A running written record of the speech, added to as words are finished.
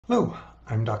Hello,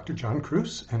 I'm Dr. John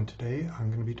Cruz, and today I'm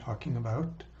going to be talking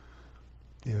about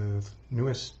the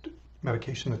newest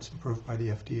medication that's approved by the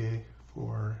FDA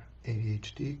for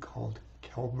ADHD called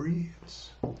Qelbree. Its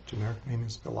generic name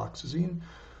is Veloxazine.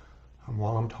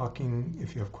 While I'm talking,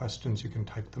 if you have questions, you can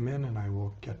type them in, and I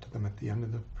will get to them at the end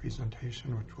of the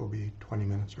presentation, which will be 20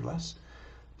 minutes or less.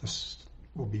 This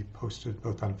will be posted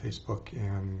both on Facebook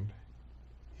and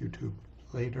YouTube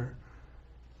later.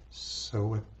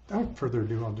 So without further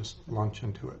ado, I'll just launch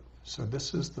into it. So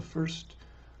this is the first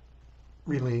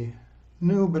really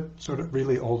new, but sort of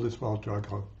really old as well drug.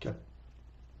 I'll get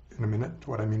in a minute to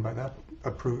what I mean by that.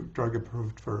 Drug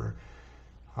approved for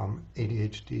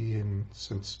ADHD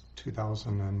since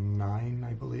 2009,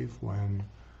 I believe, when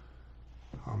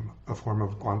a form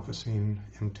of guanfacine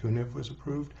Intuniv was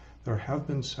approved. There have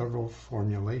been several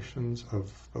formulations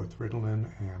of both Ritalin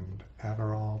and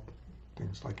Adderall,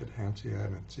 things like Adhd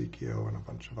and Ezekiel and a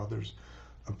bunch of others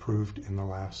approved in the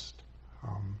last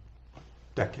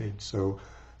decade. So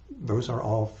those are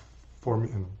all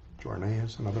and Jornay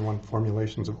is another one,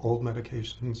 formulations of old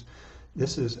medications.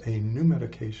 This is a new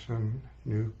medication,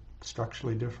 new,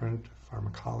 structurally different,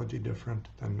 pharmacology different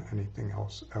than anything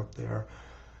else out there.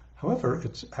 However,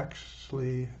 it's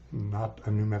actually not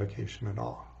a new medication at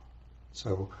all.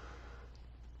 So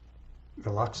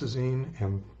Veloxazine,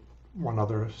 and one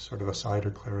other sort of aside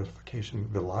or clarification,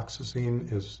 Veloxazine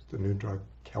is the new drug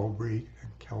Qelbree,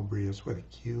 and Qelbree is with a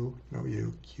Q, no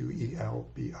U,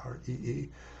 Qelbree.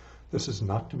 This is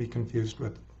not to be confused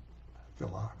with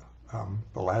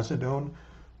Veloxazine,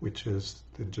 which is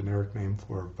the generic name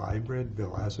for Vibrid.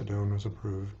 Veloxazine was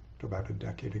approved about a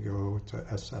decade ago. It's a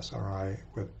SSRI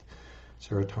with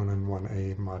Serotonin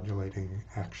 1A modulating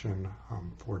action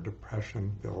for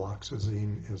depression.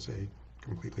 Veloxazine is a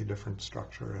completely different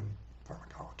structure in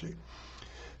pharmacology.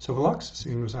 So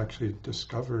Veloxazine was actually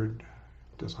designed,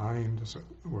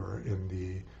 or in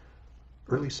the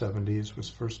early 70s, was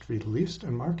first released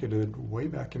and marketed way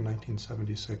back in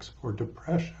 1976 for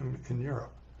depression in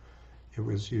Europe. It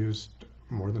was used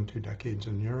more than 2 decades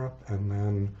in Europe, and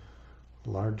then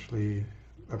largely,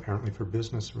 apparently for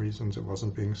business reasons, it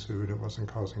wasn't being sued, it wasn't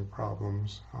causing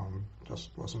problems, just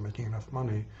wasn't making enough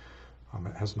money.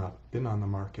 It has not been on the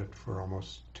market for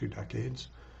almost 2 decades.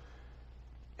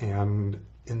 And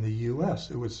in the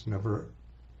US, it was never,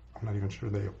 I'm not even sure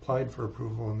they applied for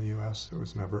approval in the US, it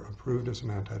was never approved as an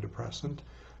antidepressant.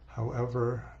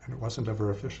 However, and it wasn't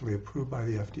ever officially approved by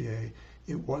the FDA,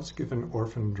 it was given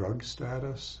orphan drug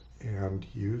status and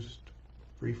used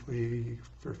briefly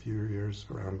for a few years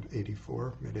around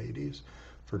 '84, mid-'80s,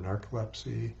 for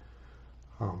narcolepsy,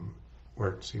 where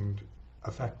it seemed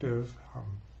effective.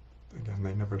 Again,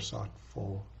 they never sought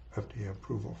full FDA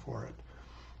approval for it.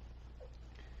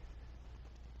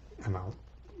 And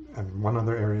one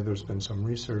other area there's been some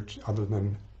research, other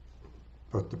than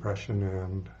both depression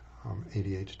and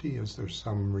ADHD, is there's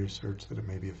some research that it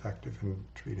may be effective in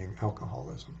treating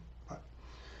alcoholism.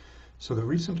 So the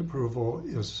recent approval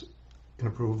is an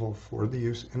approval for the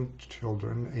use in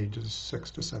children ages 6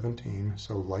 to 17.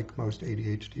 So like most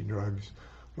ADHD drugs,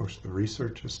 most of the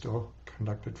research is still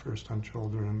conducted first on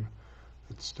children.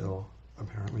 It's still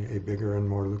apparently a bigger and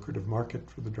more lucrative market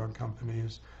for the drug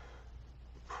companies.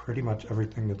 Pretty much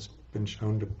everything that's been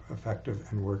shown to be effective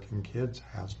in working kids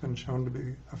has been shown to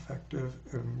be effective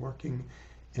in working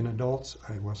in adults.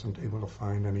 I wasn't able to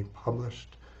find any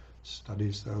published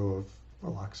studies, though, of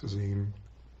Veloxazine,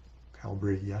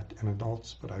 Qelbree yet in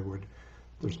adults, but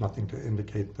there's nothing to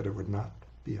indicate that it would not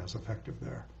be as effective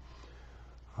there.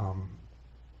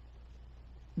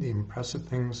 The impressive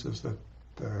things is that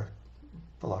the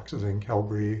Veloxazine,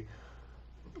 Qelbree,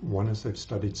 one is they've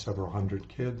studied several hundred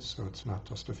kids, so it's not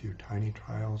just a few tiny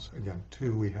trials. Again,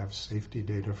 2, we have safety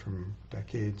data from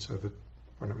decades of it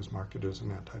when it was marketed as an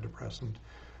antidepressant.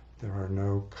 There are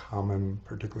no common,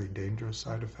 particularly dangerous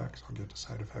side effects. I'll get to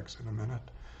side effects in a minute.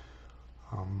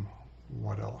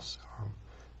 What else?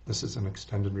 This is an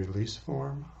extended release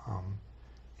form,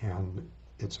 and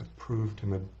it's approved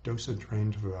in a dosage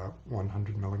range of about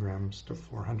 100 milligrams to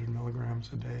 400 milligrams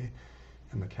a day,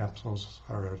 and the capsules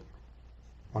are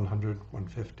 100,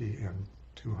 150, and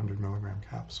 200 milligram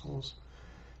capsules.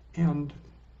 And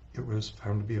it was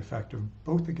found to be effective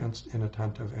both against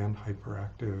inattentive and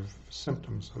hyperactive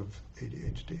symptoms of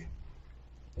ADHD.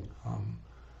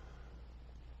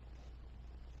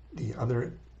 The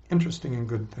other interesting and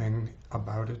good thing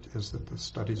about it is that the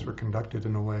studies were conducted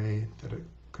in a way that it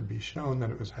could be shown that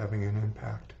it was having an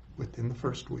impact within the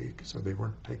first week, so they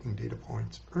weren't taking data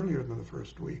points earlier than the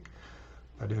first week.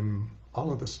 But in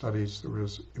all of the studies, there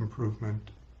was improvement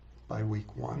by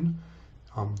week 1.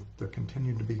 There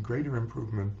continued to be greater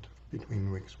improvement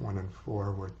between weeks 1 and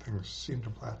 4 where things seem to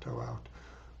plateau out.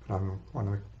 But on one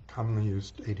of the commonly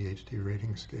used ADHD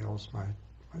rating scales,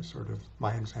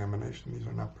 my examination, these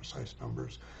are not precise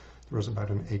numbers, there was about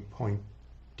an 8-point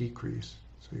decrease.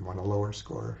 So you want a lower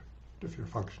score if you're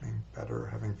functioning better or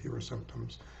having fewer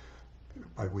symptoms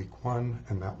by week 1,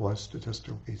 and that was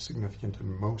statistically significant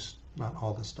in most, not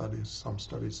all the studies. Some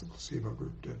studies the placebo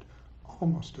group did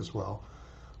almost as well,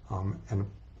 and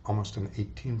almost an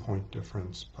 18-point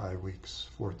difference by weeks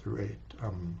 4 through 8.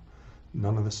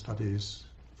 None of the studies,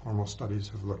 formal studies,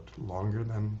 have looked longer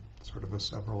than sort of a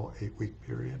several 8-week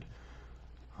period.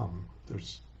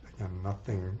 There's, again,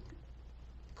 nothing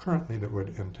currently that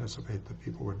would anticipate that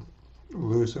people would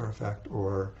lose their effect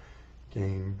or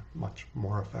gain much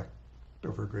more effect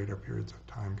over greater periods of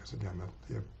time, because again,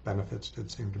 the benefits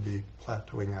did seem to be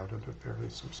plateauing out at a fairly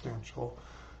substantial,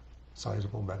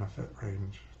 sizable benefit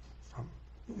range.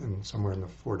 Somewhere in the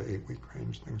 4 to 8 week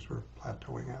range, things were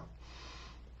plateauing out.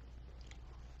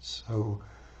 So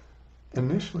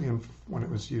initially, when it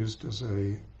was used as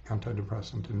a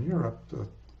antidepressant in Europe, the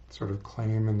sort of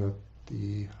claim in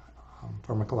the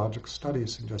pharmacologic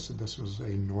studies suggested this was a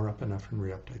norepinephrine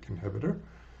reuptake inhibitor.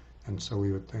 And so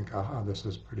we would think, this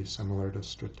is pretty similar to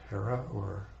Strattera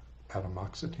or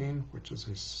atomoxetine, which is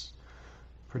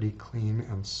a pretty clean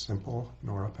and simple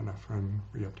norepinephrine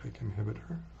reuptake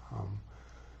inhibitor.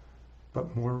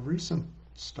 But more recent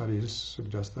studies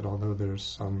suggest that although there's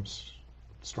some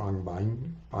strong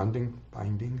binding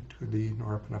to the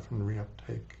norepinephrine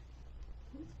reuptake,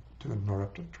 to the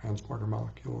norepinephrine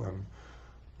molecule and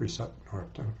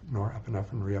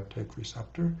norepinephrine reuptake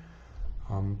receptor,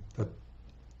 that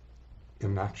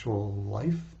in actual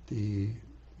life, the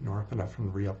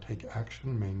norepinephrine reuptake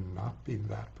action may not be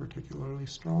that particularly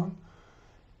strong,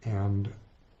 and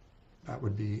that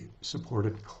would be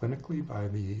supported clinically by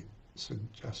the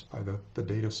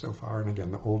data so far, and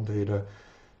again, the old data,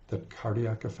 that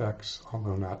cardiac effects,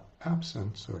 although not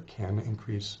absent, so it can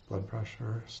increase blood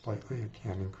pressure slightly, it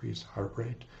can increase heart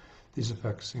rate. These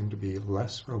effects seem to be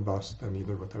less robust than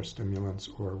either with our stimulants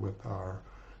or with our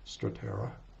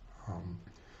Strattera.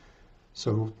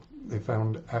 So they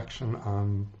found action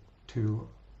on 2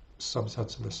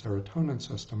 subsets of the serotonin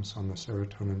system. So on the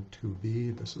serotonin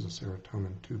 2B, this is a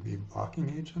serotonin 2B blocking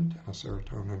agent, and a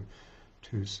serotonin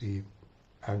 2C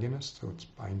agonist, so it's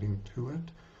binding to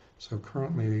it. So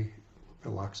currently,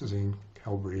 Veloxazine,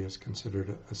 Qelbree, is considered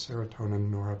a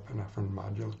serotonin norepinephrine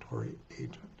modulatory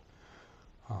agent.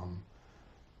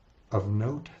 Of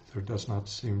note, there does not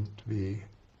seem to be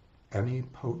any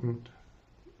potent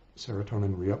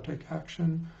serotonin reuptake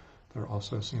action. There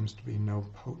also seems to be no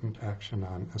potent action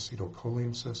on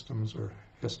acetylcholine systems or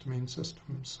histamine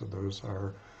systems, so those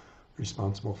are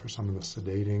responsible for some of the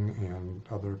sedating and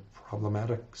other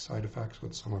problematic side effects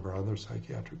with some of our other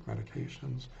psychiatric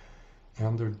medications.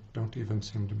 And there don't even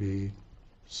seem to be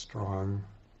strong,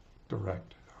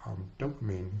 direct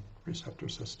dopamine receptor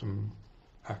system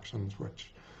actions,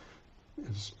 which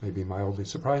is maybe mildly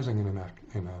surprising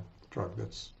in a drug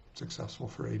that's successful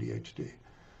for ADHD.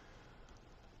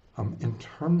 In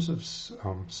terms of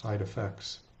side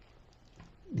effects,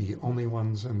 the only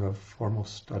ones in the formal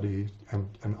study,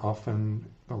 and often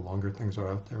the longer things are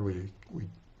out there, we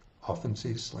often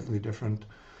see slightly different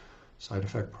side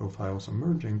effect profiles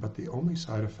emerging, but the only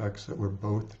side effects that were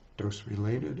both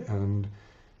dose-related and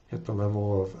hit the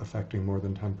level of affecting more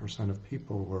than 10% of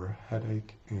people were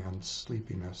headache and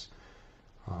sleepiness.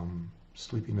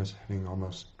 Sleepiness hitting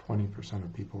almost 20%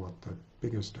 of people at the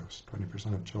biggest dose,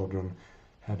 20% of children,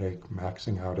 headache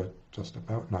maxing out at just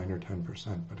about 9 or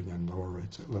 10%, but again, lower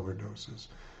rates at lower doses.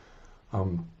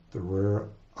 There were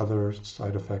other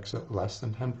side effects at less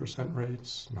than 10%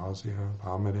 rates, nausea,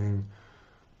 vomiting,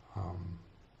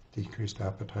 decreased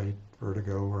appetite,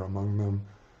 vertigo were among them.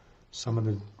 Some of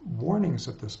the warnings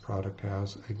that this product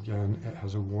has, again, it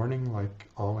has a warning like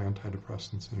all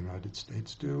antidepressants in the United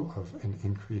States do of an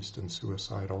increase in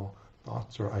suicidal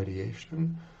thoughts or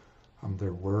ideation.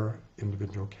 There were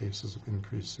individual cases of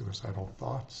increased suicidal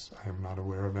thoughts. I am not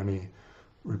aware of any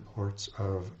reports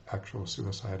of actual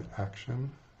suicide action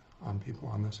on people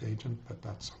on this agent, but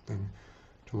that's something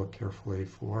to look carefully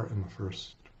for in the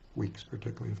first weeks,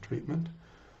 particularly of treatment.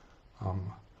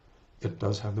 It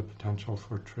does have the potential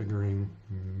for triggering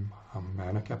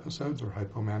manic episodes or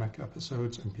hypomanic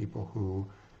episodes in people who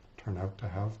turn out to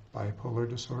have bipolar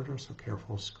disorder, so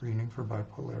careful screening for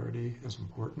bipolarity is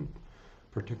important,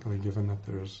 particularly given that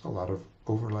there's a lot of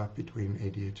overlap between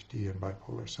ADHD and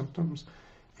bipolar symptoms,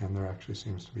 and there actually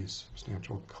seems to be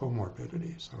substantial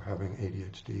comorbidity. So having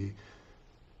ADHD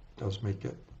does make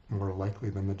it more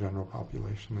likely than the general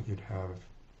population that you'd have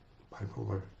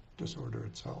bipolar disorder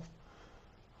itself.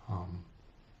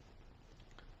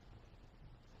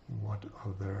 that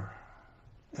other.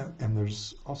 And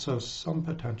there's also some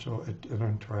potential it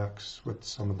interacts with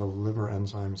some of the liver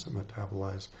enzymes that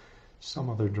metabolize some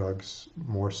other drugs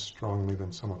more strongly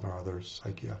than some of our other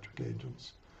psychiatric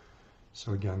agents.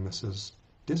 So again, this is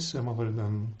dissimilar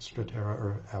than Strattera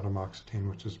or atomoxetine,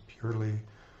 which is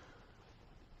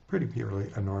pretty purely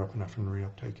a norepinephrine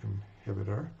reuptake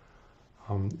inhibitor.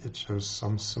 It shows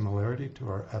some similarity to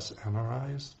our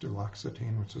SNRIs,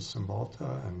 duloxetine, which is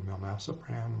Cymbalta, and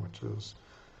milnacipran, which is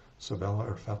Sabella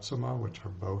or Fetsima, which are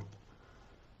both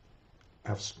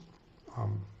have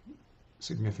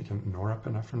significant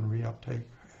norepinephrine reuptake,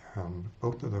 and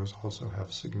both of those also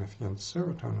have significant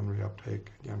serotonin reuptake,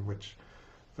 again, which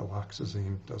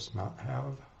viloxazine does not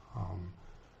have.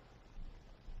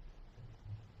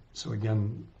 So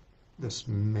again,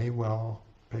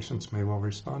 patients may well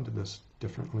respond to this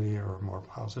differently or more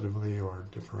positively or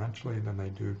differentially than they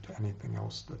do to anything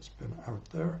else that's been out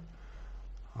there.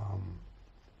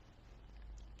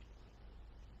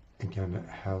 Again, it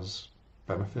has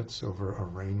benefits over a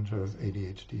range of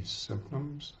ADHD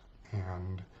symptoms,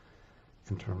 and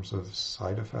in terms of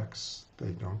side effects, there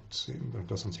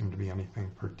doesn't seem to be anything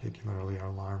particularly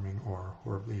alarming or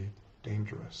horribly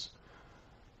dangerous.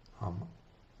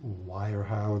 Why or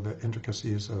how the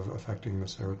intricacies of affecting the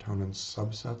serotonin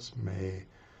subsets may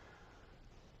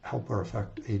help or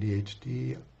affect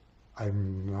ADHD,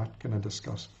 I'm not going to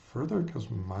discuss further because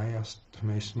my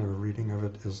estimation or reading of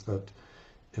it is that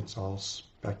it's all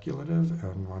speculative,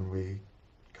 and when we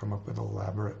come up with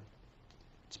elaborate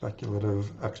speculative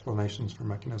explanations for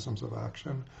mechanisms of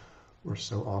action, we're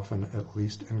so often at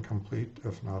least incomplete,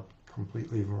 if not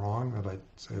completely wrong, that I'd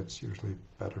say it's usually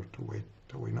better to wait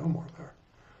till we know more there.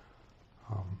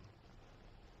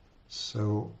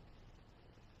 So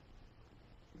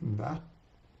that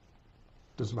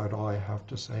is about all I have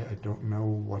to say. I don't know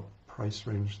what price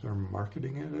range they're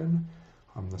marketing it in.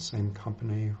 The same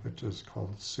company, which is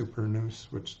called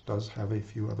Supernoose, which does have a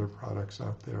few other products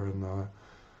out there in the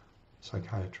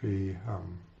psychiatry,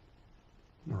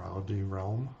 neurology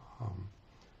realm.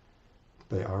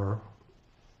 They are,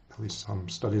 at least some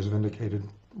studies have indicated,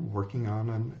 working on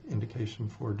an indication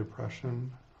for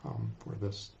depression for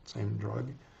this same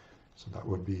drug. So that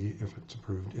would be, if it's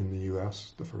approved in the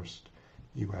US, the first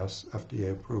US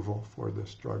FDA approval for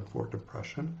this drug for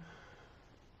depression.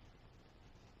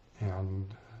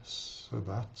 And so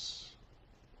that's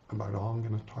about all I'm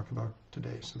going to talk about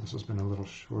today. So this has been a little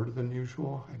shorter than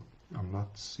usual. I'm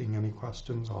not seeing any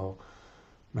questions. I'll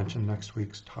mention next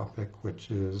week's topic,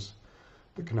 which is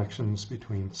the connections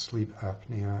between sleep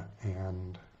apnea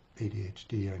and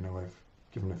ADHD. I know I've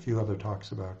given a few other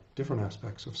talks about different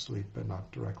aspects of sleep, but not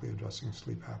directly addressing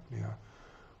sleep apnea,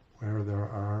 where there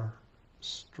are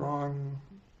strong,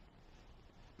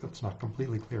 it's not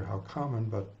completely clear how common,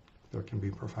 but there can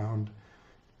be profound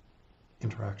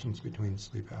interactions between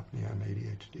sleep apnea and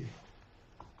ADHD.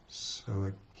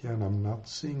 So again, I'm not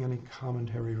seeing any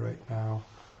commentary right now.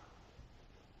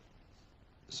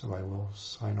 So I will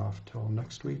sign off till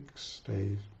next week.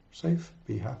 Stay safe,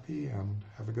 be happy, and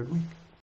have a good week.